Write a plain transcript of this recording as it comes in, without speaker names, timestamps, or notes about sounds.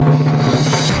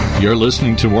You're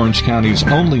listening to Orange County's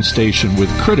only station with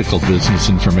critical business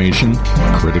information,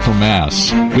 Critical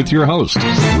Mass, with your host,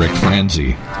 Rick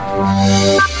Franzi.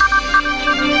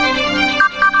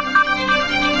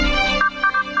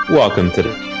 Welcome to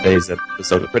today's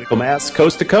episode of Critical Mass,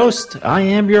 Coast to Coast. I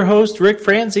am your host, Rick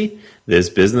Franzi. This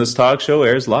business talk show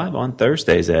airs live on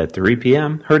Thursdays at 3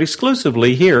 p.m., heard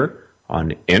exclusively here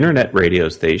on internet radio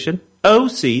station,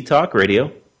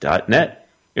 octalkradio.net.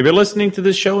 If you're listening to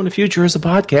this show in the future as a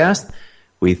podcast,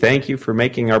 we thank you for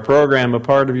making our program a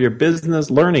part of your business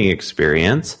learning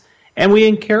experience, and we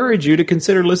encourage you to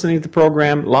consider listening to the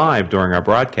program live during our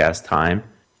broadcast time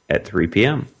at 3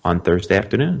 p.m. on Thursday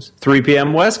afternoons. 3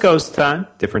 p.m. West Coast time,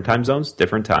 different time zones,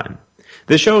 different time.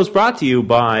 This show is brought to you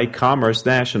by Commerce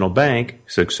National Bank,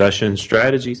 Succession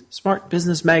Strategies, Smart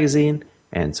Business Magazine,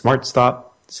 and Smart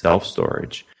Stop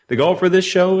Self-Storage. The goal for this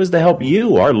show is to help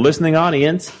you, our listening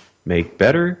audience, make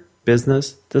better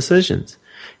business decisions.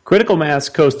 Critical Mass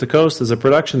Coast to Coast is a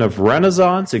production of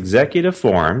Renaissance Executive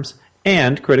Forums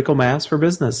and Critical Mass for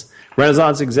Business.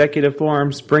 Renaissance Executive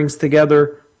Forums brings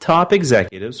together top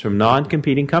executives from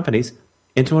non-competing companies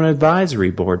into an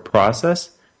advisory board process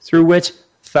through which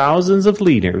thousands of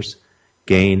leaders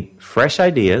gain fresh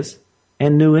ideas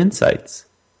and new insights.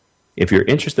 If you're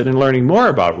interested in learning more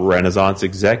about Renaissance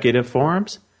Executive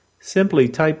Forums, simply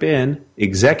type in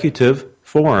Executive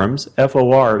Forums,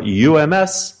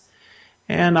 F-O-R-U-M-S,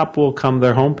 and up will come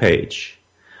their homepage.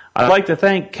 I'd like to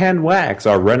thank Ken Wax,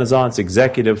 our Renaissance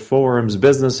Executive Forums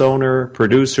business owner,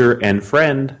 producer, and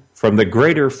friend from the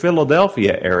greater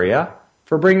Philadelphia area,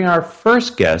 for bringing our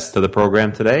first guest to the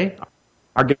program today.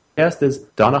 Our guest is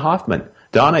Donna Hoffman.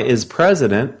 Donna is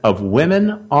president of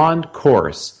Women on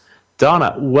Course.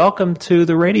 Donna, welcome to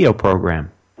the radio program.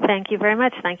 Thank you very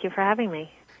much. Thank you for having me.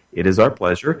 It is our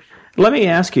pleasure. Let me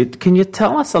ask you, can you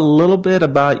tell us a little bit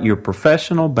about your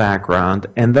professional background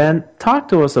and then talk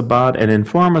to us about and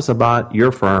inform us about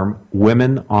your firm,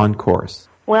 Women on Course?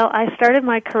 Well, I started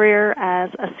my career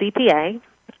as a CPA.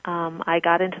 I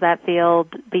got into that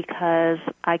field because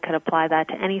I could apply that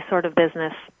to any sort of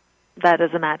business that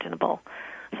is imaginable.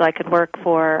 So I could work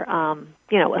for, a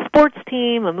sports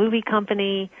team, a movie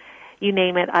company, you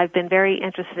name it. I've been very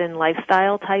interested in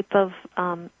lifestyle type of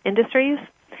industries.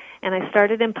 And I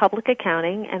started in public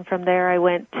accounting, and from there I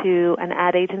went to an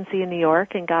ad agency in New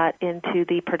York and got into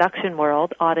the production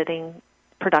world, auditing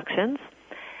productions.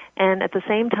 And at the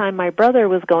same time, my brother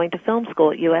was going to film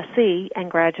school at USC and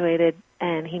graduated,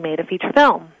 and he made a feature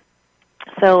film.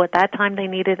 So at that time, they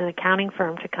needed an accounting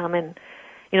firm to come and,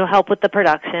 help with the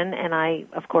production, and I,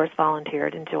 of course,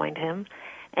 volunteered and joined him.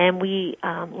 And we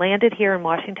landed here in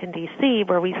Washington, D.C.,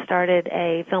 where we started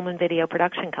a film and video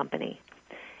production company.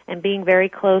 And being very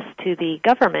close to the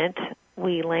government,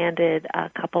 we landed a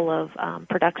couple of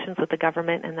productions with the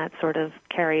government, and that sort of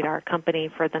carried our company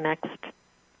for the next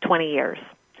 20 years.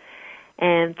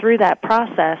 And through that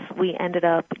process, we ended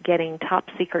up getting top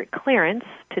secret clearance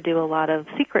to do a lot of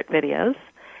secret videos,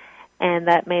 and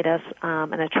that made us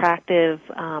an attractive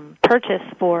purchase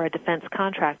for a defense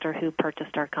contractor who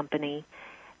purchased our company,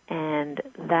 and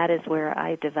that is where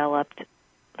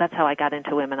that's how I got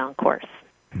into Women on Course.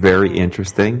 Very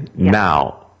interesting. Yeah.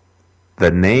 Now,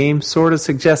 the name sort of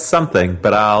suggests something,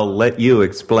 but I'll let you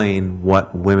explain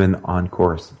what Women on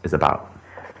Course is about.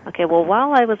 Okay, well,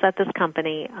 while I was at this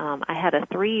company, I had a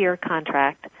 3-year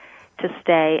contract to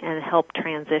stay and help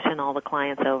transition all the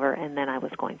clients over, and then I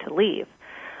was going to leave.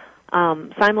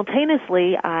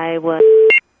 Simultaneously, I was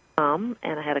and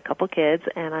I had a couple kids,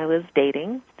 and I was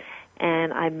dating,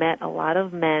 and I met a lot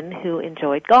of men who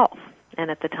enjoyed golf. And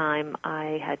at the time,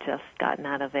 I had just gotten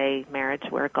out of a marriage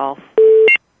where golf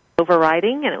was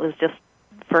overriding, and it was just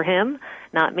for him,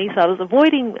 not me. So I was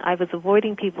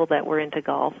avoiding people that were into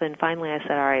golf. And finally, I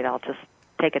said, all right, I'll just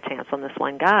take a chance on this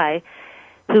one guy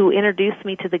who introduced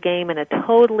me to the game in a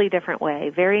totally different way,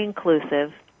 very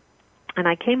inclusive. And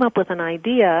I came up with an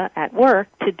idea at work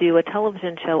to do a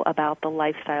television show about the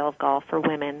lifestyle of golf for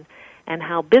women and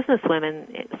how business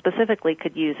women specifically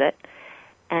could use it.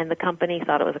 And the company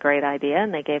thought it was a great idea,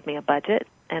 and they gave me a budget,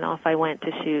 and off I went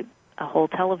to shoot a whole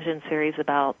television series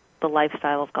about the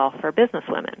lifestyle of golf for business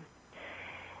women.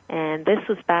 And this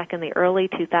was back in the early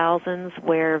 2000s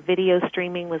where video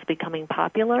streaming was becoming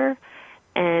popular,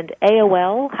 and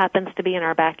AOL happens to be in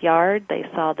our backyard. They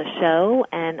saw the show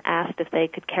and asked if they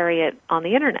could carry it on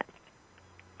the Internet.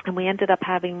 And we ended up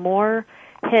having more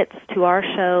hits to our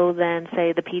show than,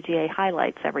 say, the PGA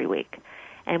highlights every week.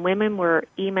 And women were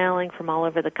emailing from all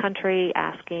over the country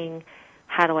asking,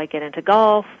 how do I get into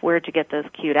golf? Where'd you get those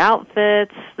cute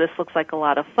outfits? This looks like a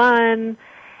lot of fun.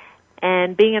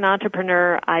 And being an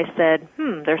entrepreneur, I said,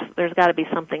 there's got to be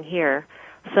something here.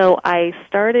 So I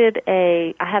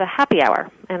had a happy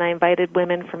hour, and I invited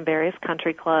women from various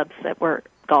country clubs that were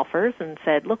golfers and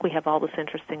said, look, we have all this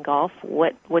interest in golf.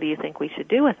 What do you think we should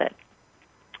do with it?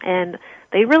 And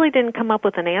they really didn't come up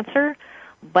with an answer,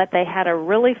 but they had a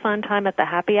really fun time at the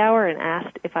happy hour and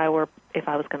asked if I was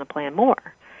going to plan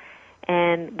more.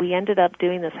 And we ended up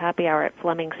doing this happy hour at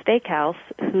Fleming Steakhouse,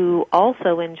 who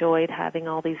also enjoyed having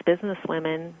all these business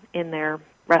women in their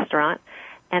restaurant,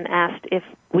 and asked if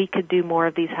we could do more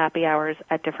of these happy hours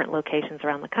at different locations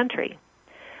around the country.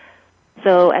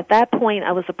 So at that point,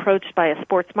 I was approached by a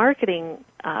sports marketing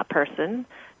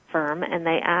firm, and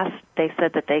they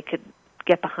said that they could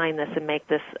get behind this and make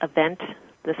this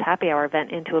happy hour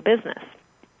event, into a business.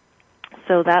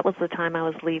 So that was the time I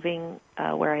was leaving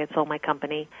where I had sold my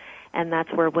company, and that's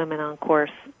where Women on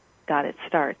Course got its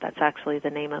start. That's actually the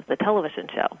name of the television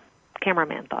show.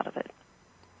 Cameraman thought of it.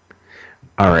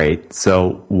 All right.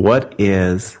 So what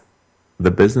is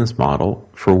the business model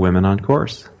for Women on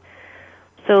Course?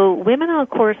 So Women on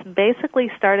Course basically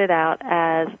started out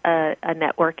as a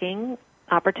networking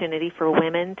opportunity for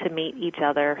women to meet each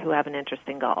other who have an interest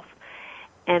in golf.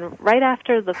 And right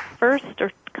after the first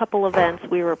or couple events,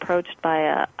 we were approached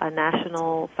by a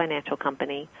national financial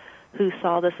company who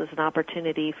saw this as an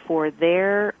opportunity for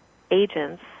their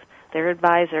agents, their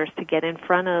advisors, to get in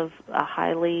front of a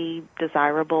highly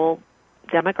desirable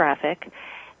demographic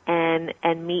and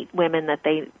meet women that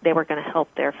they were going to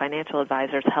help their financial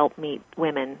advisors help meet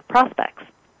women prospects.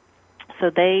 So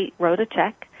they wrote a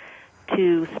check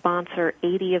to sponsor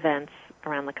 80 events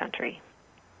around the country.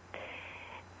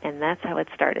 And that's how it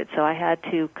started. So I had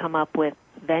to come up with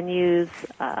venues,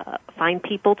 find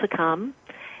people to come,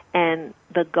 and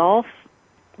the golf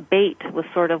bait was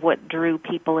sort of what drew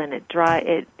people in. It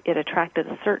attracted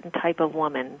a certain type of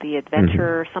woman, the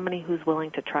adventurer, somebody who's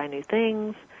willing to try new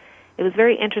things. It was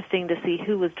very interesting to see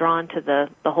who was drawn to the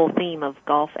whole theme of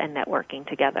golf and networking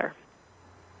together.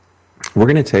 We're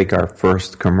going to take our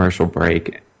first commercial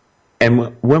break.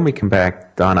 And when we come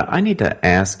back, Donna, I need to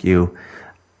ask you,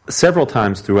 several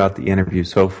times throughout the interview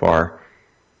so far,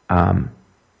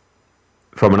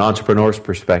 from an entrepreneur's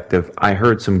perspective, I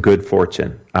heard some good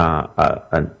fortune.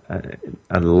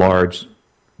 A large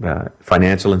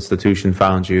financial institution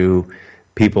found you,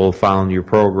 people found your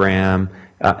program,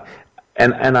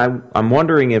 and I'm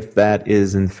wondering if that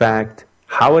is in fact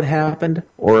how it happened,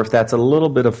 or if that's a little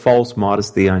bit of false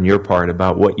modesty on your part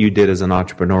about what you did as an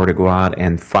entrepreneur to go out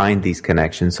and find these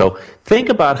connections. So think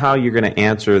about how you're going to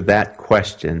answer that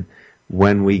question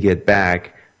when we get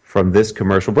back from this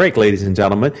commercial break, ladies and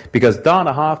gentlemen, because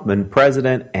Donna Hoffman,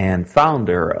 president and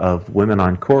founder of Women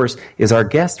on Course, is our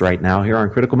guest right now here on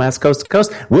Critical Mass Coast to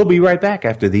Coast. We'll be right back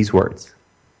after these words.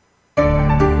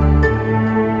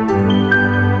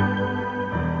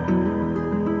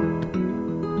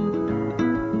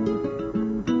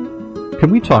 Can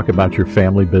we talk about your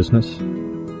family business?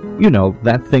 You know,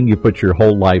 that thing you put your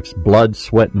whole life's blood,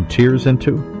 sweat, and tears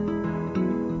into?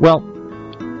 Well,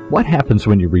 what happens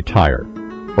when you retire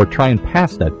or try and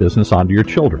pass that business on to your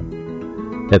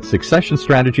children? At Succession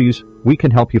Strategies, we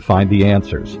can help you find the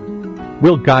answers.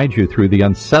 We'll guide you through the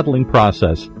unsettling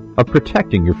process of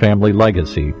protecting your family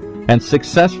legacy and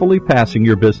successfully passing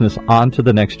your business on to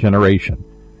the next generation,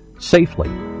 safely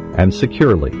and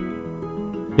securely,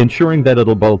 ensuring that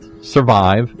it'll both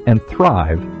survive and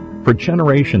thrive for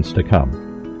generations to come.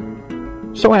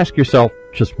 So ask yourself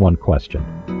just one question.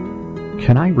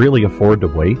 Can I really afford to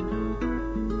wait?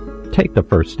 Take the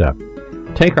first step.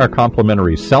 Take our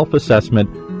complimentary self-assessment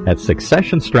at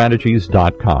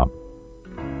successionstrategies.com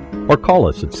or call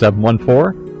us at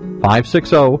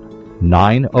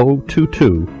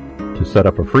 714-560-9022 to set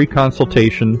up a free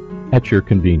consultation at your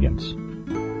convenience.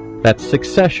 That's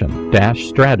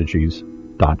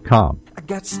succession-strategies.com. I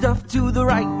got stuff to the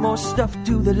right, more stuff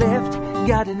to the left.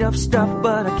 Got enough stuff,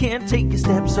 but I can't take a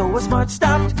step. So I smart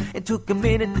stopped. It took a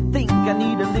minute to think. I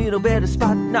need a little better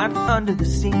spot, not under the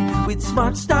sink. With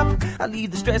Smart Stop, I leave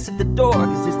the stress at the door,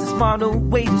 'cause it's the smarter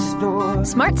way to store.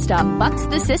 Smart Stop bucks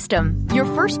the system. Your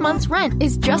first month's rent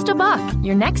is just $1.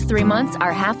 Your next 3 months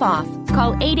are half off.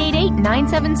 Call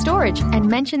 888-97-STORAGE and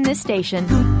mention this station.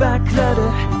 Goodbye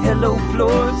clutter, hello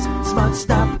floors. Smart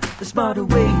Stop, the smarter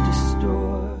way to store.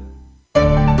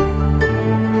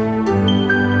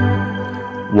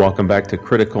 Welcome back to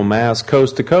Critical Mass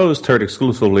Coast to Coast, heard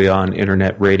exclusively on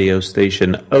internet radio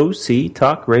station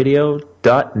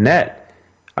octalkradio.net.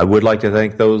 I would like to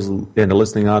thank those in the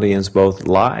listening audience both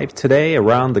live today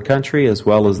around the country, as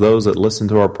well as those that listen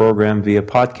to our program via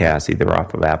podcast, either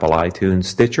off of Apple, iTunes,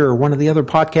 Stitcher, or one of the other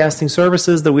podcasting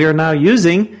services that we are now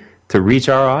using to reach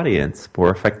our audience more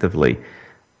effectively.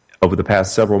 over the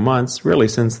past several months, really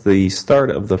since the start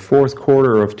of the fourth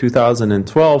quarter of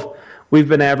 2012, we've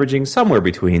been averaging somewhere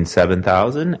between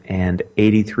 7,000 and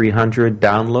 8,300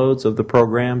 downloads of the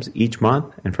programs each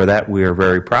month, and for that we are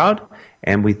very proud,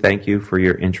 and we thank you for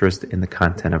your interest in the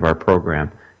content of our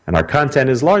program. And our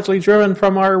content is largely driven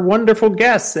from our wonderful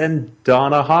guests, and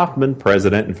Donna Hoffman,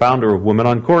 president and founder of Women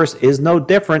on Course, is no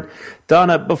different.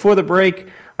 Donna, before the break,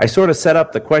 I sort of set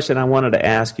up the question I wanted to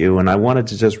ask you, and I wanted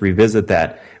to just revisit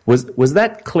that. Was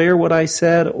that clear what I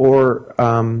said, or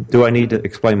do I need to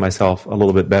explain myself a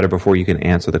little bit better before you can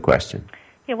answer the question?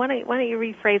 Yeah, why don't you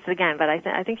rephrase it again? But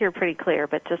I think you're pretty clear,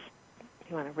 but just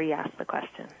you want to re-ask the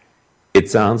question. It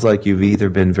sounds like you've either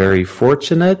been very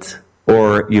fortunate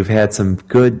or you've had some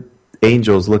good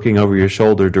angels looking over your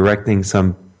shoulder directing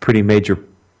some pretty major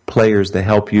players to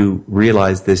help you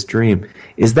realize this dream.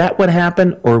 Is that what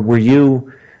happened, or were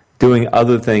you doing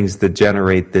other things that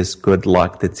generate this good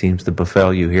luck that seems to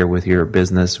befell you here with your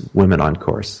business, Women on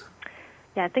Course?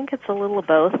 Yeah, I think it's a little of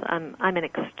both. I'm an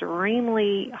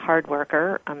extremely hard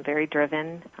worker. I'm very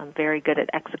driven. I'm very good at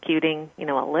executing,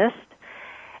 a list.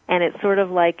 And it's sort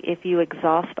of like if you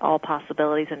exhaust all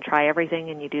possibilities and try everything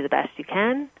and you do the best you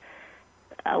can,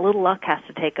 a little luck has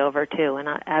to take over too. And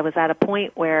I was at a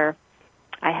point where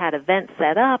I had events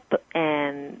set up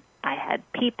and I had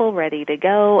people ready to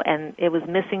go, and it was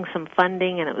missing some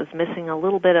funding and it was missing a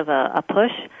little bit of a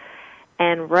push.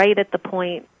 And right at the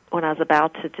point when I was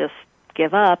about to just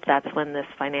give up, that's when this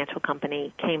financial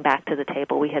company came back to the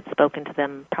table. We had spoken to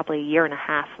them probably a year and a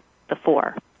half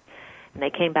before. And they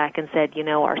came back and said,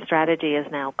 our strategy is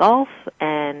now golf,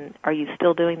 and are you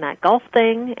still doing that golf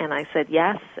thing? And I said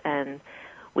yes, and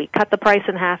we cut the price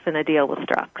in half and a deal was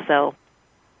struck. So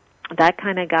that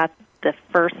kind of got the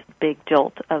first big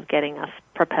jolt of getting us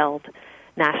propelled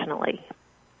nationally.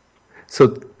 So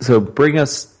bring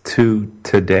us to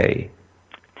today.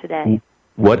 Today.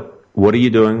 What are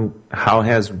you doing? How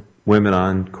has Women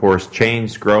on Course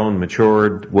changed, grown,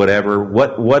 matured, whatever?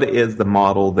 What is the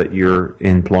model that you're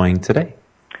employing today?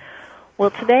 Well,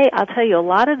 today, I'll tell you, a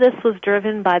lot of this was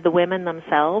driven by the women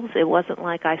themselves. It wasn't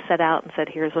like I set out and said,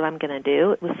 here's what I'm going to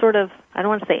do. It was sort of, I don't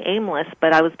want to say aimless,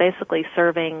 but I was basically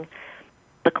serving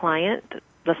the client,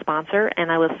 the sponsor,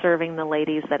 and I was serving the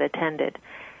ladies that attended.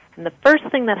 And the first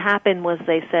thing that happened was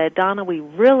they said, Donna, we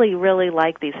really, really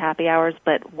like these happy hours,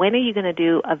 but when are you going to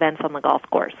do events on the golf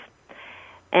course?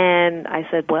 And I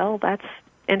said, well, that's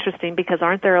interesting because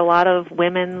aren't there a lot of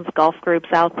women's golf groups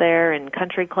out there and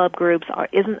country club groups?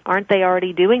 Aren't they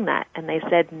already doing that? And they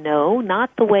said, no,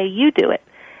 not the way you do it.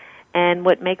 And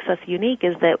what makes us unique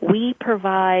is that we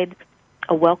provide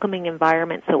a welcoming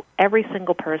environment so every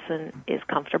single person is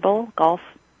comfortable. Golf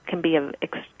can be an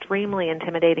extremely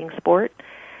intimidating sport.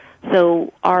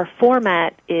 So our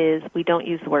format is we don't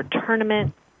use the word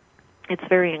tournament. It's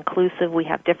very inclusive. We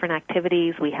have different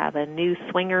activities. We have a new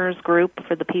swingers group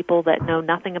for the people that know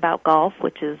nothing about golf,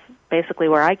 which is basically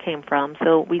where I came from.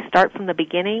 So we start from the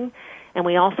beginning, and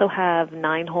we also have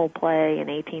 9-hole play and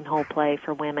 18-hole play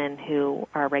for women who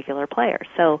are regular players.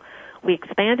 So we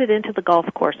expanded into the golf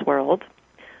course world,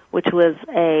 which was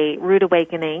a rude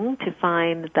awakening to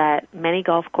find that many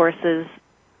golf courses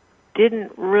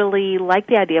didn't really like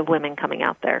the idea of women coming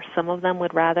out there. Some of them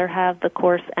would rather have the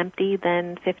course empty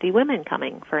than 50 women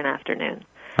coming for an afternoon.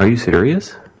 Are you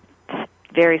serious?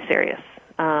 Very serious.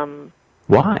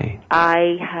 Why?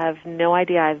 I have no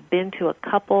idea. I've been to a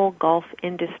couple golf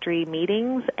industry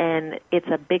meetings, and it's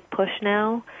a big push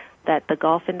now that the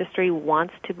golf industry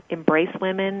wants to embrace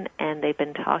women, and they've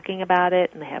been talking about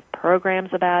it, and they have programs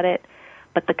about it,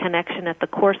 but the connection at the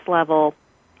course level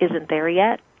isn't there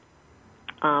yet.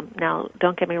 Now,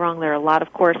 don't get me wrong, there are a lot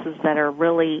of courses that are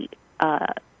really,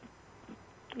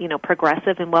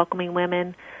 progressive in welcoming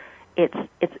women.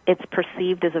 It's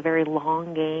perceived as a very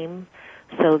long game,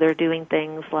 so they're doing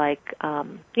things like,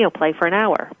 play for an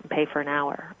hour, pay for an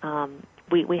hour.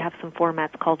 We have some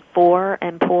formats called FORE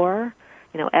and PORE,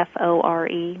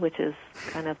 FORE, which is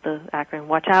kind of the acronym.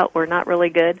 Watch out, we're not really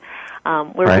good.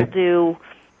 Where right. We'll do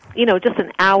just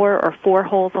an hour or 4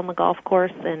 holes on the golf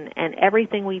course, and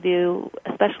everything we do,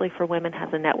 especially for women, has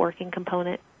a networking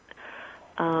component.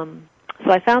 So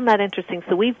I found that interesting.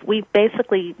 So we've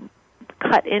basically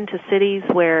cut into cities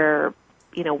where,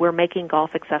 we're making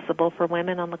golf accessible for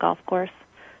women on the golf course.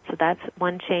 So that's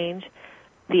one change.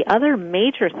 The other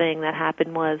major thing that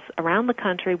happened was around the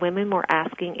country, women were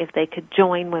asking if they could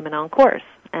join Women on Course.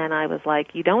 And I was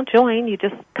like, you don't join, you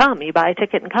just come. You buy a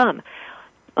ticket and come.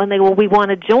 And they go, well, we want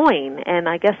to join. And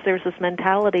I guess there's this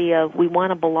mentality of we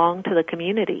want to belong to the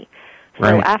community. So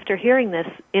right. After hearing this,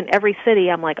 in every city,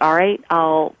 I'm like, all right,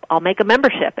 I'll make a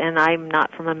membership. And I'm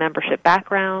not from a membership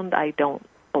background. I don't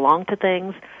along to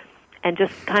things, and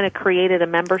just kind of created a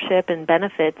membership and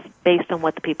benefits based on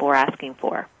what the people were asking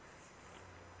for.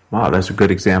 Wow, that's a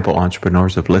good example,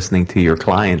 entrepreneurs, of listening to your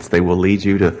clients. They will lead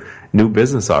you to new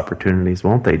business opportunities,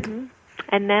 won't they? Mm-hmm.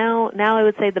 And now I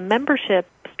would say the membership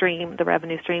stream, the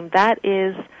revenue stream, that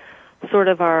is sort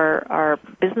of our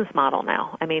business model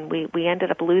now. I mean, we ended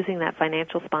up losing that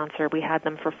financial sponsor. We had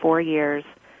them for 4 years.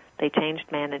 They changed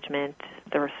management.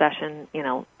 The recession,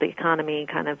 the economy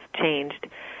kind of changed.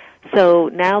 So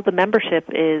now the membership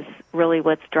is really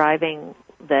what's driving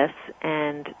this,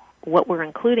 and what we're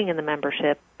including in the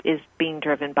membership is being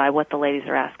driven by what the ladies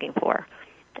are asking for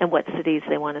and what cities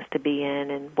they want us to be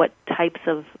in and what types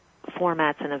of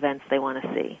formats and events they want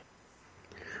to see.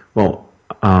 Well,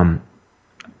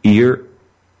 you're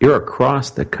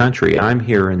across the country. I'm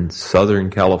here in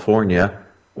Southern California,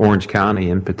 Orange County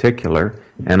in particular,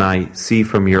 and I see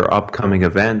from your upcoming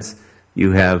events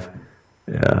you have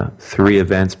 3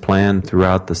 events planned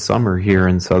throughout the summer here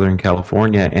in Southern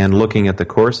California. And looking at the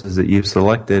courses that you've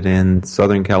selected in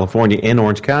Southern California, in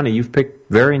Orange County, you've picked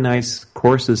very nice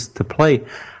courses to play.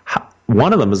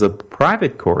 One of them is a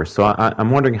private course, so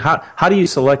I'm wondering, how do you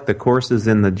select the courses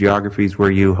in the geographies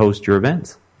where you host your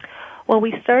events? Well,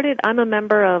 I'm a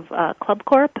member of Club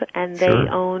Corp, and they Sure.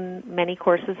 own many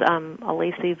courses.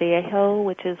 Aliso Viejo,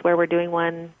 which is where we're doing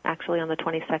one actually on the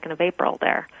 22nd of April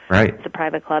there. Right. It's a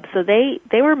private club. So they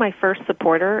were my first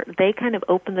supporter. They kind of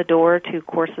opened the door to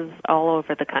courses all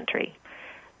over the country.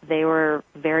 They were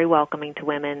very welcoming to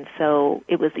women, so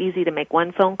it was easy to make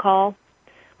one phone call.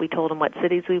 We told them what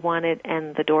cities we wanted,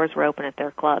 and the doors were open at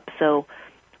their club. So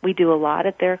we do a lot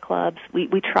at their clubs.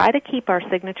 We try to keep our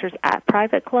signatures at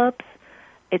private clubs.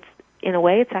 In a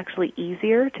way, it's actually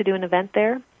easier to do an event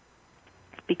there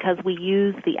because we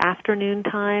use the afternoon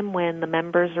time when the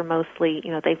members are mostly,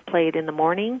 they've played in the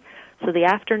morning. So the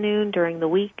afternoon during the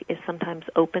week is sometimes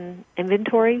open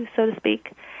inventory, so to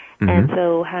speak. Mm-hmm. And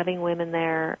so having women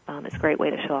there is a great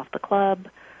way to show off the club,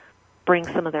 bring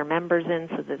some of their members in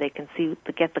so that they can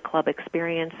get the club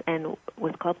experience. And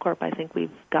with Club Corp, I think we've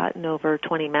gotten over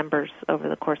 20 members over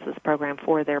the course of this program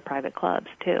for their private clubs,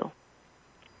 too.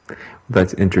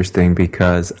 That's interesting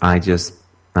because I just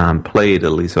played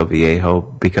Aliso Viejo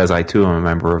because I, too, am a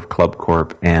member of Club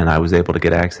Corp, and I was able to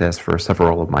get access for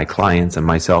several of my clients and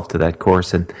myself to that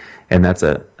course, and that's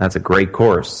a great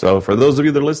course. So for those of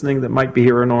you that are listening that might be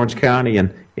here in Orange County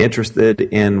and interested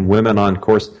in Women on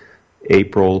Course,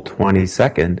 April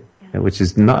 22nd, which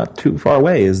is not too far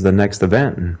away, is the next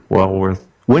event, and well worth.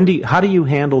 How do you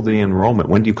handle the enrollment?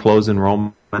 When do you close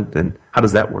enrollment, and how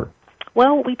does that work?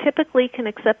 Well, we typically can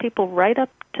accept people right up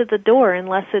to the door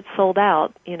unless it's sold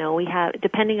out. We have,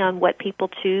 depending on what people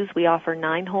choose, we offer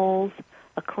 9 holes,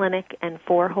 a clinic, and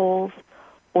 4 holes,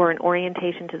 or an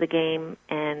orientation to the game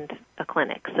and a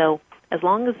clinic. So as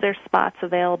long as there's spots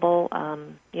available,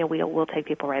 we'll take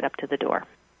people right up to the door.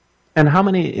 And how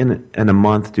many in a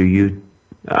month do you?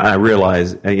 I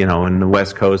realize, in the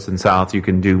West Coast and South, you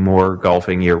can do more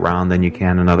golfing year-round than you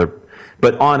can in other.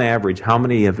 But on average, how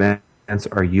many events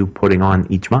are you putting on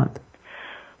each month?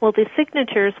 Well, the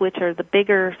signatures, which are the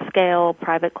bigger scale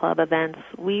private club events,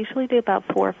 we usually do about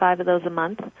 4 or 5 of those a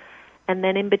month. And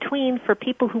then in between, for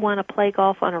people who want to play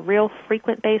golf on a real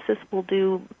frequent basis, we'll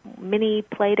do mini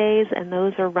play days, and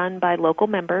those are run by local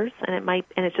members, and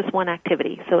it's just one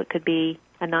activity. So it could be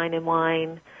a 9 and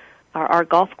wine. Our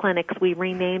golf clinics, we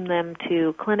rename them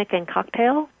to Clinic and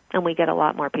Cocktail, and we get a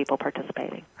lot more people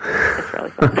participating. It's really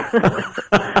fun.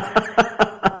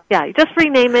 Yeah, you just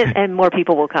rename it and more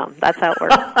people will come. That's how it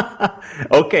works.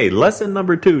 Okay, lesson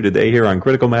number 2 today here on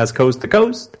Critical Mass Coast to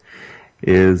Coast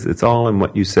is it's all in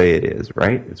what you say it is,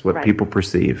 right? It's what people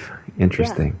perceive.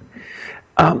 Interesting.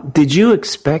 Yeah. Did you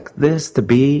expect this to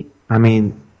be,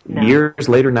 no. Years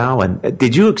later now, and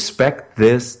did you expect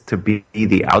this to be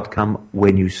the outcome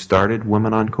when you started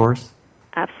Women on Course?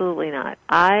 Absolutely not.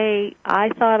 I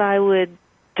thought I would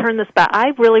turn this back. I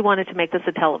really wanted to make this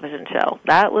a television show.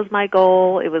 That was my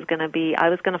goal. I was going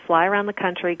to fly around the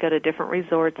country, go to different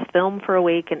resorts, film for a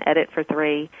week, and edit for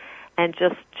 3, and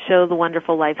just show the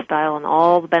wonderful lifestyle and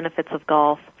all the benefits of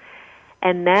golf.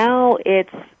 And now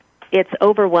it's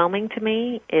overwhelming to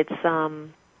me.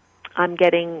 I'm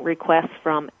getting requests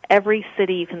from every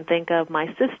city you can think of. My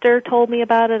sister told me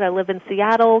about it. I live in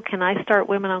Seattle. Can I start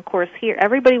Women on Course here?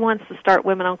 Everybody wants to start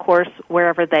Women on Course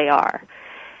wherever they are.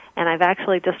 And I've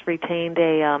actually just retained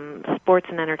a sports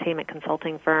and entertainment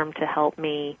consulting firm to help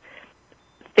me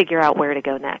figure out where to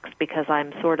go next, because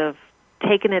I'm sort of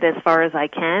taking it as far as I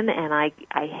can, and I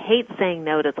hate saying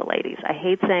no to the ladies. I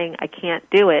hate saying I can't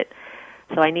do it,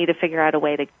 so I need to figure out a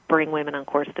way to bring Women on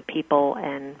Course to people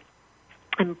and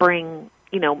bring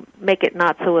make it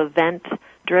not so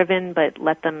event-driven, but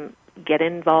let them get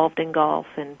involved in golf.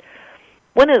 And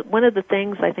one of the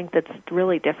things I think that's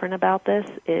really different about this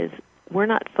is we're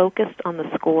not focused on the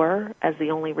score as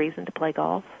the only reason to play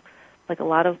golf. Like a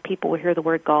lot of people will hear the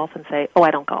word golf and say, oh,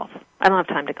 I don't golf. I don't have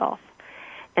time to golf.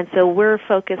 And so we're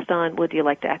focused on, well, do you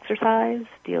like to exercise?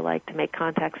 Do you like to make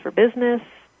contacts for business?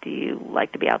 Do you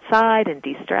like to be outside and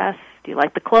de-stress? Do you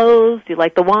like the clothes? Do you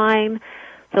like the wine?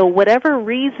 So whatever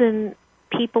reason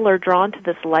people are drawn to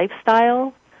this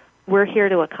lifestyle, we're here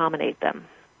to accommodate them.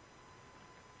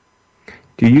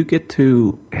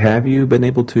 Have you been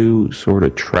able to sort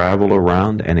of travel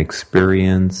around and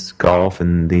experience golf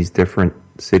in these different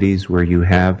cities where you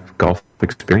have golf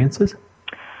experiences?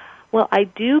 Well, I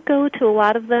do go to a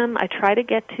lot of them. I try to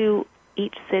get to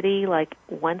each city like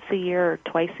once a year or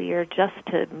twice a year just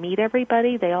to meet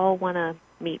everybody. They all want to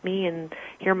meet me and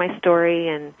hear my story.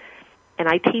 And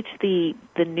I teach the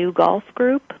new golf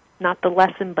group, not the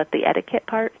lesson but the etiquette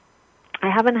part. I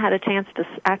haven't had a chance to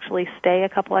actually stay a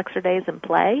couple extra days and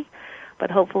play, but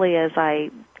hopefully as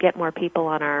I get more people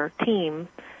on our team,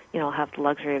 I'll have the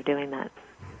luxury of doing that.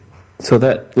 So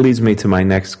that leads me to my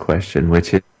next question,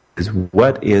 which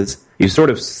is you sort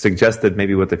of suggested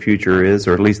maybe what the future is,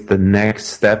 or at least the next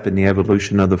step in the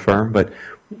evolution of the firm, but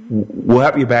we'll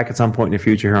have you back at some point in the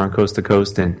future here on Coast to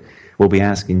Coast, and we'll be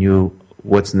asking you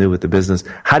what's new with the business.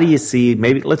 How do you see,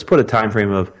 maybe let's put a time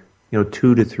frame of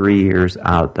 2 to 3 years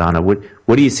out, Donna. What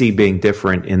do you see being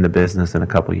different in the business in a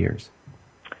couple of years?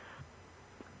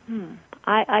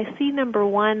 I see, number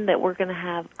one, that we're going to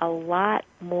have a lot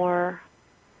more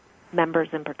members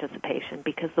in participation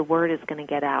because the word is going to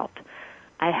get out.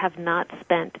 I have not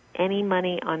spent any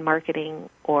money on marketing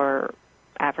or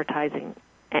advertising.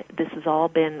 This has all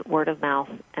been word of mouth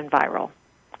and viral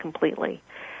completely.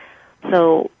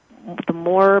 So the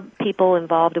more people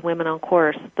involved in Women on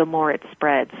Course, the more it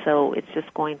spreads. So it's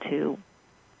just going to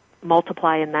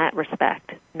multiply in that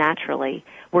respect naturally.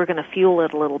 We're going to fuel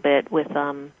it a little bit with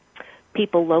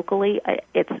people locally.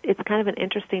 It's kind of an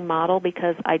interesting model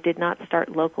because I did not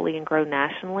start locally and grow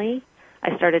nationally.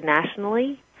 I started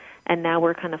nationally, and now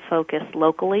we're kind of focused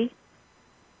locally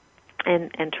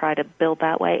and try to build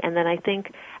that way. And then I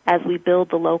think as we build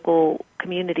the local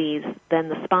communities, then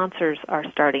the sponsors are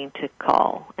starting to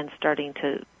call and starting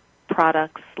to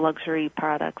luxury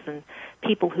products, and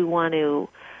people who want to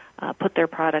put their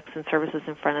products and services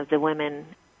in front of the women.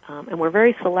 And we're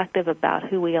very selective about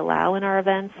who we allow in our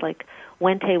events. Like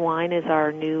Wente Wine is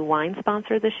our new wine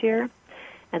sponsor this year,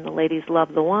 and the ladies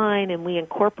love the wine, and we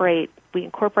incorporate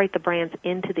the brands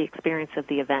into the experience of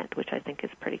the event, which I think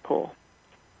is pretty cool.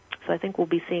 So I think we'll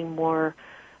be seeing more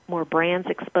brands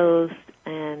exposed,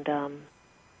 and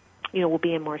we'll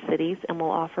be in more cities, and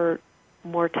we'll offer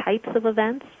more types of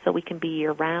events so we can be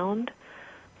year-round.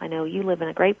 I know you live in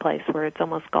a great place where it's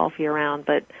almost golf year-round,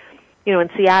 but in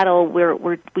Seattle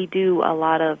we do a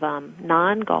lot of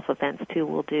non-golf events too.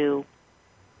 We'll do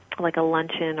like a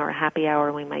luncheon or a happy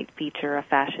hour. We might feature a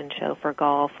fashion show for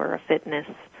golf or a fitness.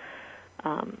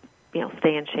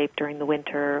 Stay in shape during the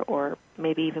winter, or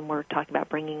maybe even we're talking about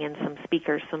bringing in some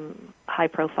speakers, some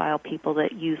high-profile people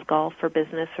that use golf for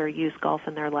business or use golf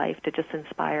in their life to just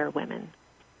inspire women.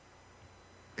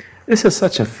 This is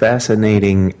such a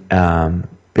fascinating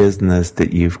business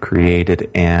that you've created,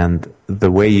 and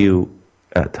the way you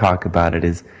talk about it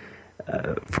is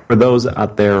for those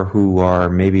out there who are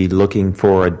maybe looking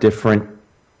for a different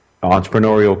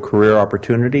entrepreneurial career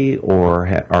opportunity or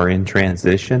are in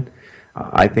transition.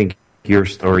 I think your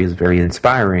story is very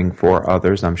inspiring for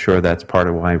others. I'm sure that's part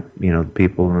of why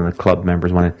people and the club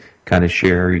members want to kind of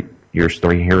share your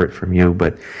story, hear it from you.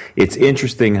 But it's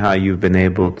interesting how you've been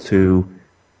able to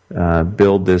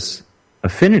build this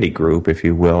affinity group, if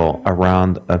you will,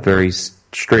 around a very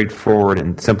straightforward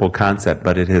and simple concept,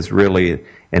 but it has really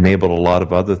enabled a lot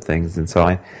of other things. And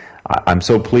so I'm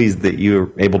so pleased that you're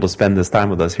able to spend this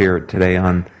time with us here today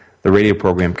on the radio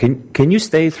program. Can you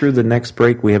stay through the next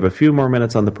break? We have a few more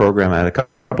minutes on the program. I had a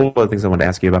couple of other things I want to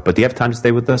ask you about, but do you have time to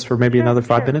stay with us for maybe another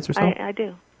 5 minutes or so? I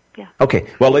do, yeah. Okay.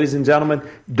 Well, ladies and gentlemen,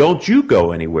 don't you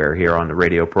go anywhere here on the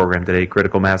radio program today.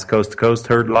 Critical Mass Coast to Coast,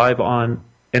 heard live on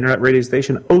internet radio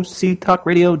station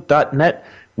octalkradio.net.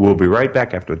 We'll be right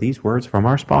back after these words from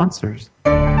our sponsors.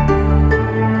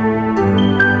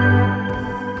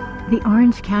 The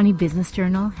Orange County Business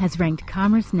Journal has ranked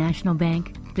Commerce National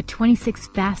Bank the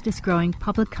 26th fastest growing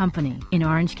public company in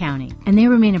Orange County, and they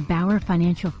remain a Bauer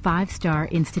Financial 5-star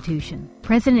institution.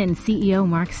 President and CEO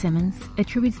Mark Simmons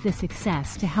attributes this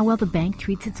success to how well the bank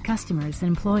treats its customers and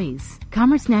employees.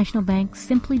 Commerce National Bank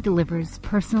simply delivers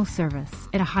personal service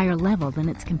at a higher level than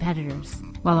its competitors,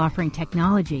 while offering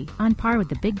technology on par with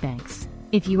the big banks.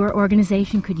 If your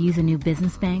organization could use a new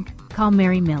business bank, call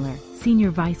Mary Miller,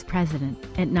 Senior Vice President,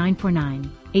 at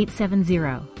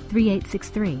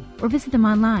 949-870-3863 or visit them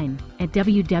online at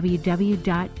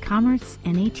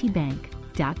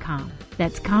www.commercenatbank.com.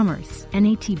 That's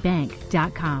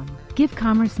commercenatbank.com. Give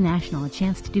Commerce National a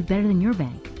chance to do better than your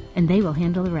bank, and they will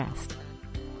handle the rest.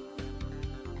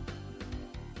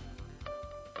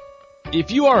 If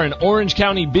you are an Orange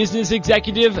County business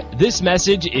executive, this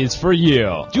message is for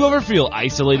you. Do you ever feel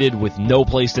isolated with no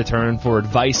place to turn for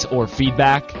advice or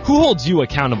feedback? Who holds you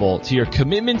accountable to your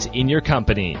commitments in your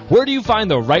company? Where do you find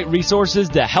the right resources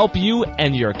to help you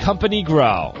and your company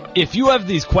grow? If you have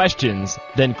these questions,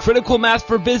 then Critical Mass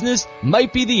for Business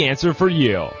might be the answer for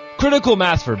you. Critical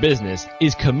Mass for Business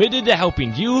is committed to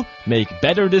helping you make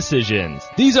better decisions.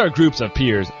 These are groups of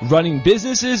peers running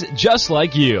businesses just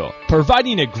like you,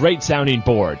 providing a great sounding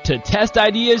board to test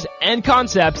ideas and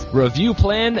concepts, review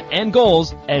plan and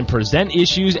goals, and present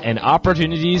issues and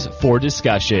opportunities for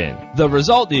discussion. The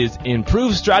result is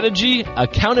improved strategy,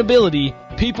 accountability,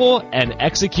 people, and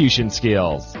execution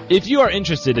skills. If you are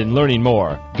interested in learning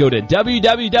more, go to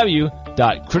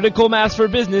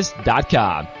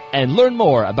www.criticalmassforbusiness.com and learn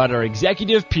more about our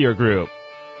executive peer group.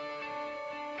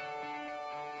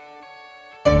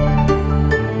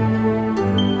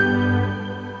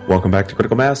 Welcome back to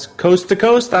Critical Mass Coast to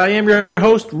Coast. I am your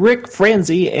host, Rick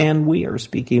Franzi, and we are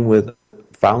speaking with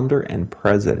founder and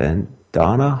president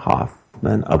Donna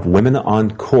Hoffman of Women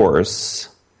on Course.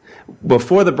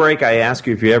 Before the break, I asked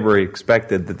you if you ever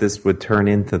expected that this would turn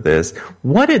into this.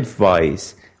 What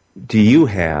advice do you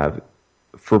have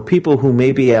for people who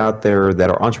may be out there that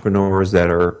are entrepreneurs that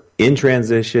are in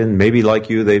transition, maybe like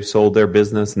you, they've sold their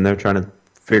business and they're trying to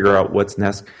figure out what's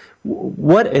next?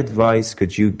 What advice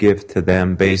could you give to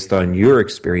them based on your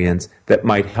experience that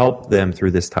might help them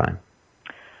through this time?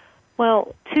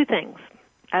 Well, two things.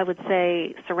 I would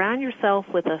say surround yourself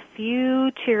with a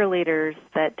few cheerleaders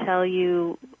that tell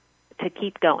you to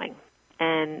keep going,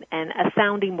 and a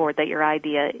sounding board that your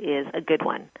idea is a good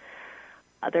one.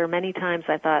 There are many times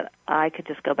I thought I could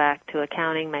just go back to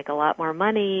accounting, make a lot more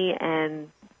money, and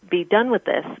be done with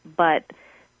this. But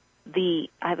I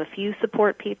have a few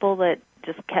support people that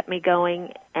just kept me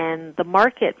going, and the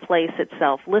marketplace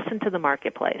itself. Listen to the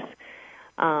marketplace.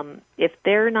 If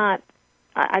they're not,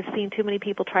 I've seen too many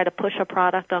people try to push a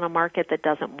product on a market that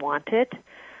doesn't want it.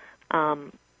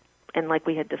 And like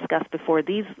we had discussed before,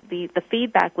 the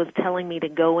feedback was telling me to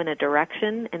go in a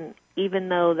direction, and even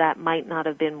though that might not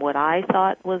have been what I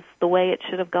thought was the way it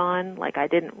should have gone, like I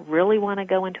didn't really want to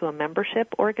go into a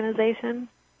membership organization,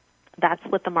 that's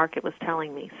what the market was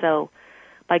telling me. So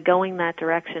by going that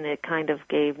direction, it kind of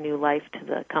gave new life to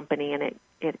the company, and it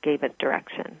gave it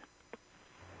direction.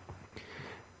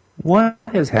 What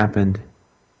has happened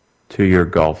to your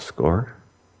golf score?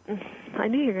 I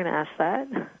knew you were going to ask that.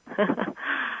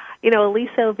 You know,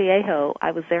 Aliso Viejo,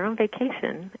 I was there on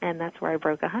vacation, and that's where I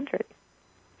broke 100.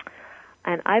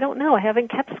 And I don't know. I haven't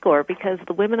kept score because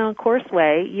the Women on Course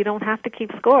way, you don't have to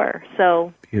keep score.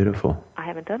 So beautiful. I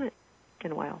haven't done it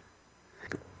in a while.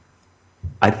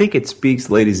 I think it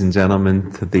speaks, ladies and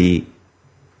gentlemen, to the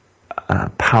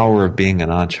power of being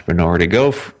an entrepreneur.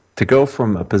 To go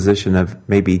from a position of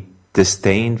maybe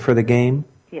disdain for the game,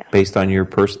 yes, based on your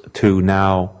to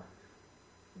now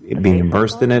being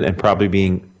immersed in it and probably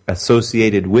being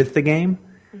associated with the game,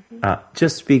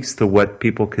 just speaks to what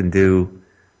people can do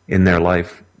in their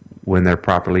life when they're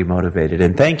properly motivated.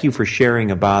 And thank you for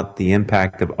sharing about the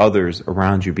impact of others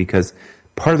around you, because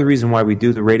part of the reason why we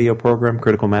do the radio program,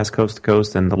 Critical Mass Coast to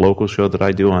Coast, and the local show that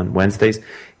I do on Wednesdays,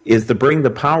 is to bring the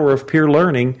power of peer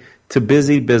learning to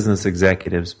busy business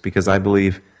executives, because I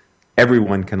believe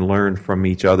everyone can learn from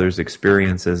each other's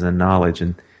experiences and knowledge,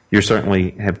 and you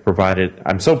certainly have provided.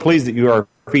 I'm so pleased that you are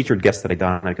a featured guest today,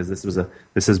 Donna, because this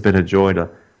has been a joy to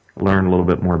learn a little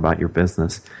bit more about your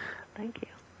business. Thank you.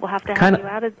 We'll have to have you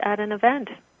out at an event.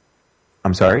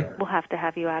 I'm sorry? We'll have to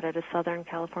have you out at a Southern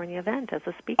California event as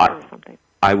a speaker or something.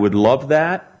 I would love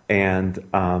that, and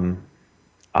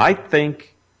I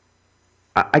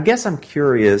guess I'm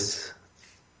curious,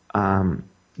 do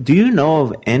you know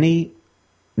of any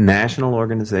national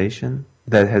organization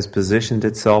that has positioned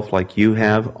itself like you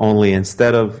have, only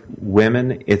instead of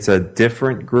women, it's a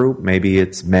different group? Maybe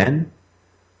it's men?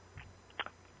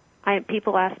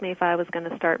 People ask me if I was going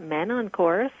to start Men on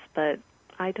Course, but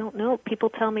I don't know. People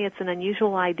tell me it's an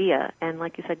unusual idea. And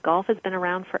like you said, golf has been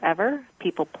around forever.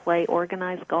 People play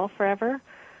organized golf forever.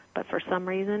 But for some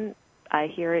reason, I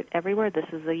hear it everywhere. This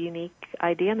is a unique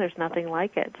idea, and there's nothing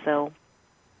like it. So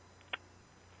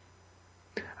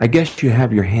I guess you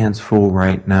have your hands full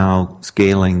right now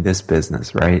scaling this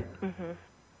business, right? Mm-hmm.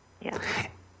 Yeah.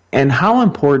 And how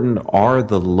important are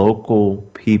the local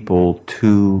people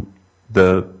to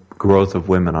the growth of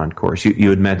Women on Course? You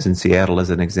had mentioned Seattle as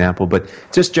an example, but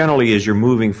just generally as you're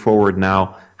moving forward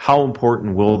now, how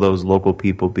important will those local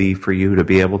people be for you to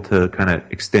be able to kind of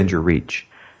extend your reach?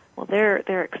 Well,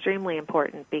 they're extremely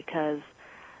important because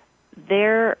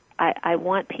I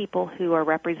want people who are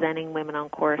representing Women on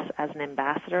Course as an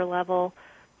ambassador level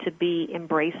to be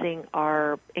embracing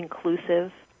our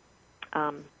inclusive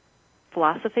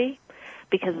philosophy,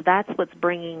 because that's what's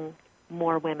bringing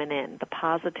more women in. The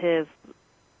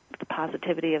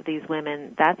positivity of these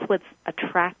women, that's what's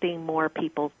attracting more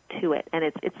people to it. And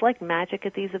it's like magic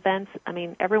at these events. I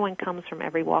mean, everyone comes from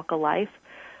every walk of life,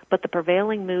 but the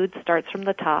prevailing mood starts from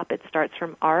the top. It starts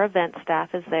from our event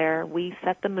staff is there. We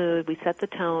set the mood, we set the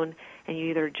tone, and you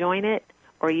either join it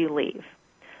or you leave.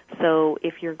 So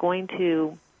if you're going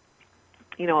to,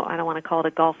 I don't want to call it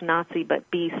a golf Nazi,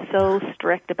 but be so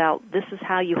strict about this is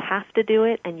how you have to do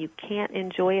it and you can't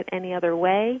enjoy it any other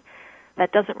way,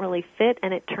 that doesn't really fit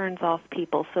and it turns off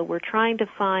people. So we're trying to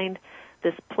find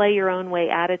this play your own way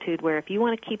attitude where if you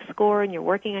want to keep score and you're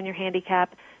working on your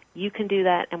handicap, you can do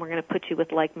that, and we're going to put you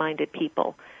with like-minded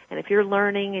people. And if you're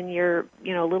learning and you're,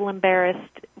 a little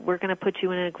embarrassed, we're going to put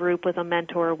you in a group with a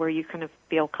mentor where you kind of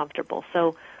feel comfortable.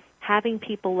 So having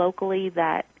people locally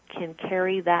that can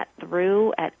carry that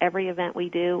through at every event we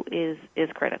do is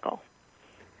critical.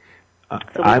 So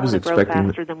we want to grow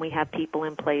faster than we have people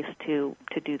in place to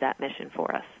do that mission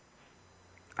for us.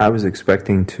 I was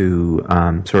expecting to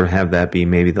sort of have that be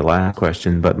maybe the last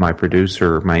question, but my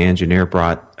producer, my engineer,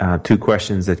 brought two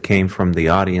questions that came from the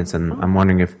audience, and I'm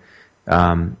wondering if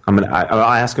I'll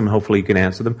ask him. Hopefully, you can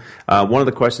answer them. One of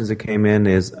the questions that came in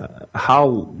is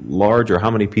how large or how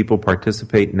many people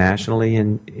participate nationally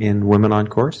in Women on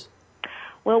Course?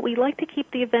 Well, we like to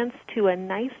keep the events to a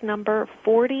nice number.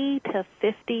 40 to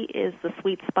 50 is the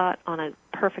sweet spot on a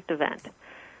perfect event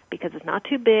because it's not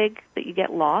too big that you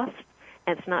get lost.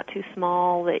 And it's not too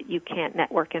small that you can't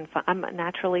network and I'm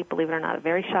naturally, believe it or not, a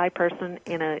very shy person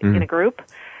in a group.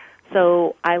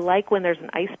 So I like when there's an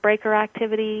icebreaker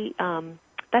activity.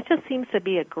 That just seems to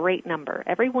be a great number.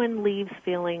 Everyone leaves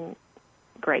feeling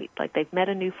great, like they've met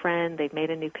a new friend, they've made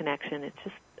a new connection. It's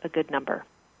just a good number.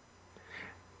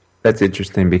 That's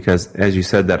interesting because as you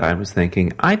said that, I was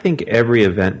thinking, I think every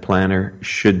event planner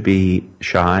should be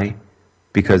shy,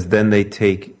 because then they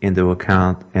take into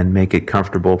account and make it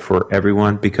comfortable for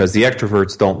everyone, because the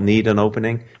extroverts don't need an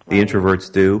opening, the introverts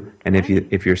do, and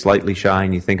if you're slightly shy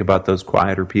and you think about those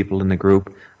quieter people in the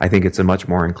group, I think it's a much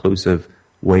more inclusive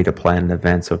way to plan an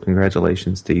event, so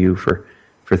congratulations to you for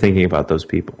thinking about those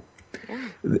people.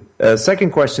 The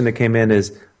second question that came in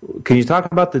is, can you talk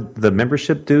about the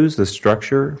membership dues, the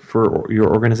structure for your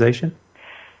organization?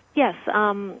 Yes,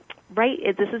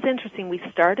 right. This is interesting. We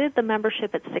started the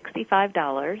membership at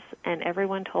 $65, and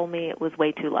everyone told me it was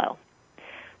way too low.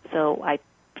 So I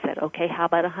said, okay, how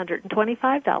about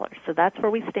 $125? So that's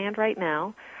where we stand right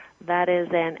now. That is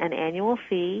an annual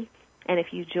fee, and if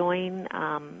you join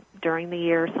during the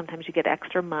year, sometimes you get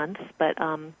extra months, but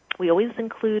we always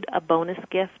include a bonus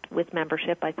gift with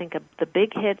membership. I think the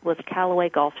big hit was Callaway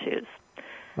golf shoes.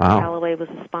 Wow. Callaway was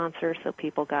a sponsor, so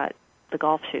people got the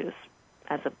golf shoes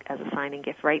as a signing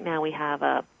gift. Right now we have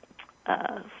a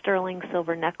sterling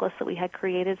silver necklace that we had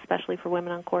created especially for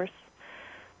Women on Course.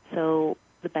 So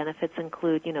the benefits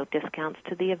include, discounts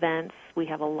to the events. We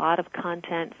have a lot of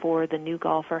content for the new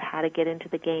golfer, how to get into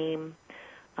the game.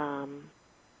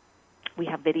 We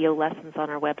have video lessons on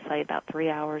our website, about 3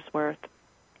 hours worth,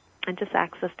 and just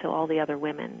access to all the other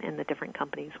women in the different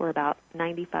companies. We're about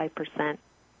 95%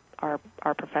 are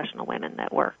professional women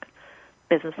that work,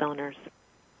 business owners.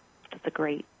 It's a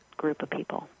great group of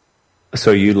people.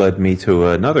 So you led me to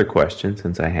another question,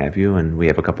 since I have you, and we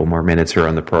have a couple more minutes here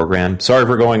on the program. Sorry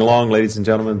for going long, ladies and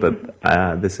gentlemen,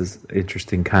 but this is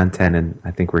interesting content, and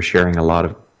I think we're sharing a lot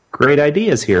of great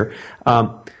ideas here.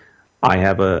 I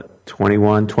have a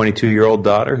 21, 22-year-old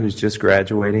daughter who's just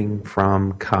graduating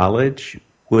from college.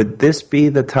 Would this be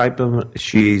the type of,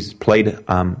 she's played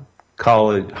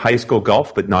college, high school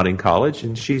golf, but not in college,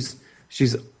 and she's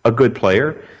a good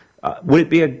player. Would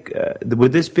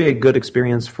this be a good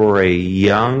experience for a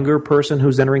younger person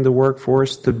who's entering the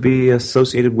workforce to be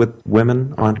associated with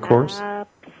Women on Course?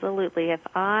 Absolutely. If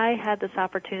I had this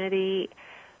opportunity,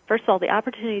 first of all, the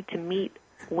opportunity to meet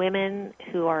women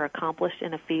who are accomplished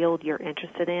in a field you're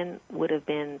interested in would have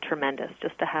been tremendous,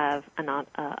 just to have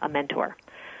a mentor.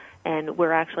 And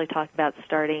we're actually talking about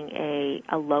starting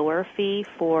a lower fee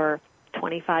for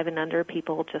 25 and under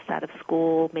people just out of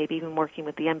school, maybe even working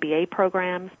with the MBA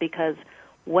programs, because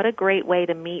what a great way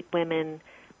to meet women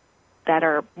that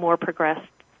are more progressed,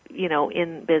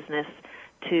 in business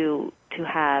to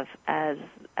have as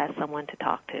someone to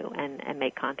talk to and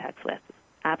make contacts with.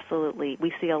 Absolutely.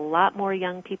 We see a lot more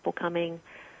young people coming.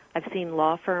 I've seen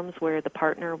law firms where the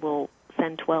partner will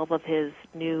send 12 of his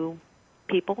new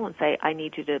people and say, I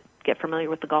need you to get familiar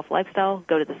with the golf lifestyle,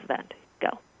 go to this event,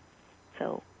 go.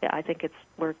 So yeah, I think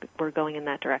we're going in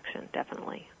that direction,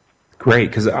 definitely. Great,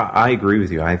 because I agree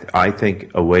with you. I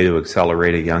think a way to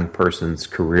accelerate a young person's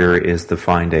career is to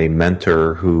find a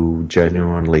mentor who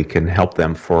genuinely can help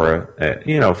them for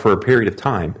a period of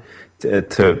time.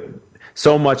 To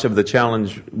so much of the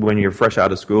challenge when you're fresh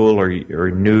out of school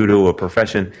or new to a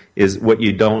profession is what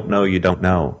you don't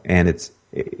know, and it's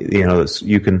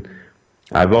you can.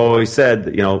 I've always said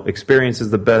that, experience is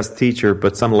the best teacher,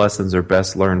 but some lessons are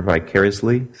best learned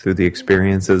vicariously through the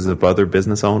experiences of other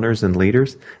business owners and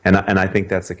leaders. And I think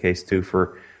that's the case, too,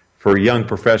 for young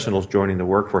professionals joining the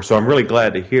workforce. So I'm really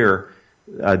glad to hear,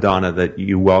 Donna, that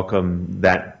you welcome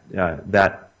that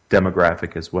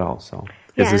demographic as well. So,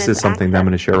 because this is something that I'm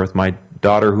going to share with my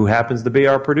daughter, who happens to be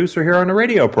our producer here on the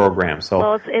radio program. So,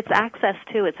 well, it's access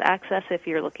too. It's access if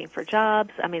you're looking for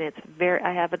jobs. I mean,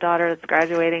 I have a daughter that's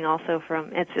graduating also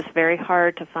from. It's just very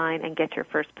hard to find and get your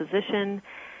first position,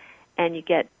 and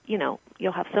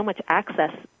you'll have so much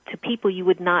access to people you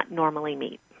would not normally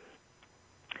meet.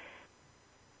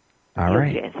 All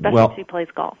right. Especially if she plays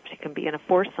golf, she can be in a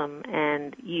foursome,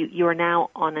 and you are now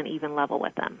on an even level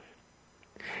with them.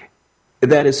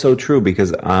 That is so true,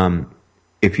 because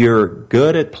if you're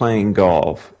good at playing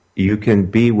golf, you can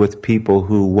be with people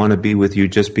who want to be with you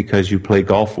just because you play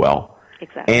golf well.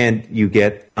 Exactly. And you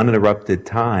get uninterrupted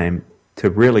time to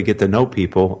really get to know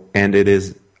people, and it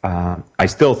is, I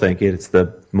still think it's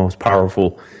the most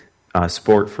powerful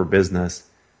sport for business,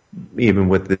 even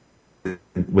with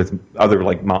other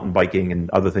like mountain biking and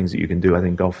other things that you can do. I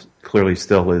think golf clearly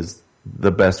still is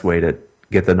the best way to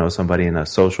get to know somebody in a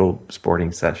social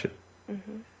sporting session.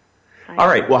 All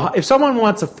right. Well, if someone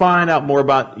wants to find out more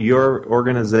about your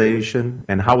organization,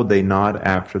 and how would they not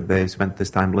after they spent this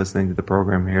time listening to the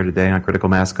program here today on Critical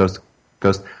Mass Coast to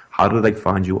Coast, how do they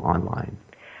find you online?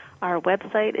 Our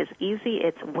website is easy.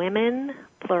 It's women,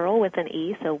 plural with an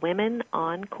E, so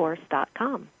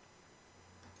womenoncourse.com.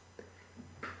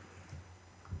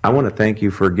 I want to thank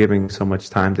you for giving so much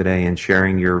time today and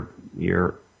sharing your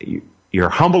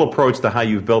humble approach to how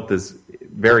you've built this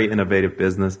very innovative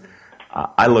business.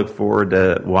 I look forward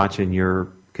to watching your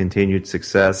continued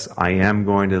success. I am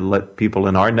going to let people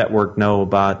in our network know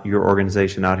about your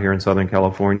organization out here in Southern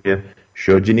California.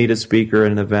 Should you need a speaker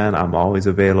at an event, I'm always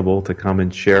available to come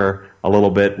and share a little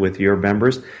bit with your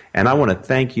members. And I want to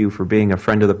thank you for being a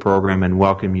friend of the program and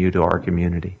welcome you to our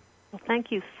community. Well,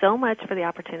 thank you so much for the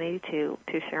opportunity to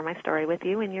share my story with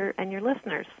you and your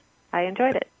listeners. I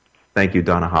enjoyed it. Thank you,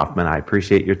 Donna Hoffman. I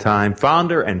appreciate your time.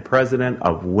 Founder and president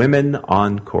of Women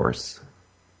on Course.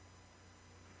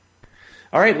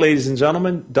 All right, ladies and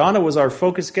gentlemen, Donna was our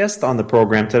focus guest on the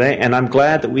program today, and I'm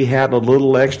glad that we had a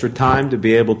little extra time to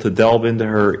be able to delve into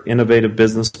her innovative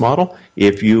business model.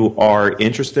 If you are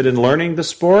interested in learning the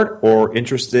sport or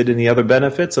interested in the other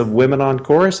benefits of Women on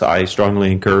Course, I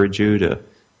strongly encourage you to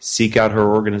seek out her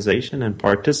organization and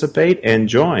participate and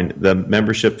join. The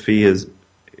membership fee is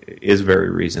very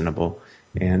reasonable.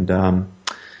 And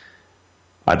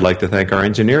I'd like to thank our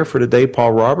engineer for today,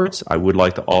 Paul Roberts. I would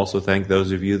like to also thank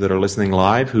those of you that are listening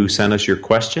live who sent us your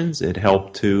questions. It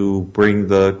helped to bring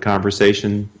the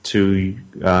conversation to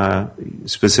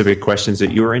specific questions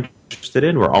that you are interested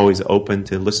in. We're always open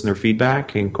to listener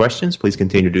feedback and questions. Please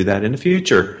continue to do that in the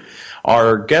future.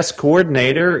 Our guest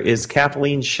coordinator is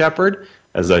Kathleen Shepard.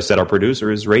 As I said, our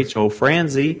producer is Rachel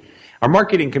Franzi. Our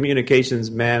marketing communications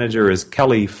manager is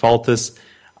Kelly Faltis.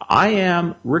 I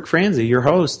am Rick Franzi, your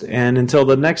host, and until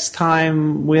the next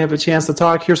time we have a chance to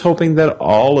talk, here's hoping that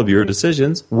all of your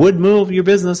decisions would move your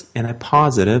business in a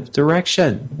positive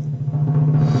direction.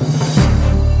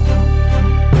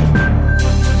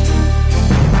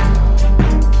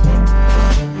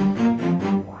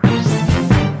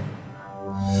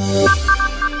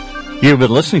 You've been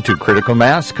listening to Critical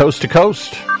Mass Coast to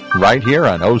Coast, right here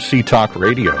on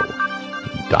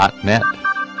OCTalkRadio.net.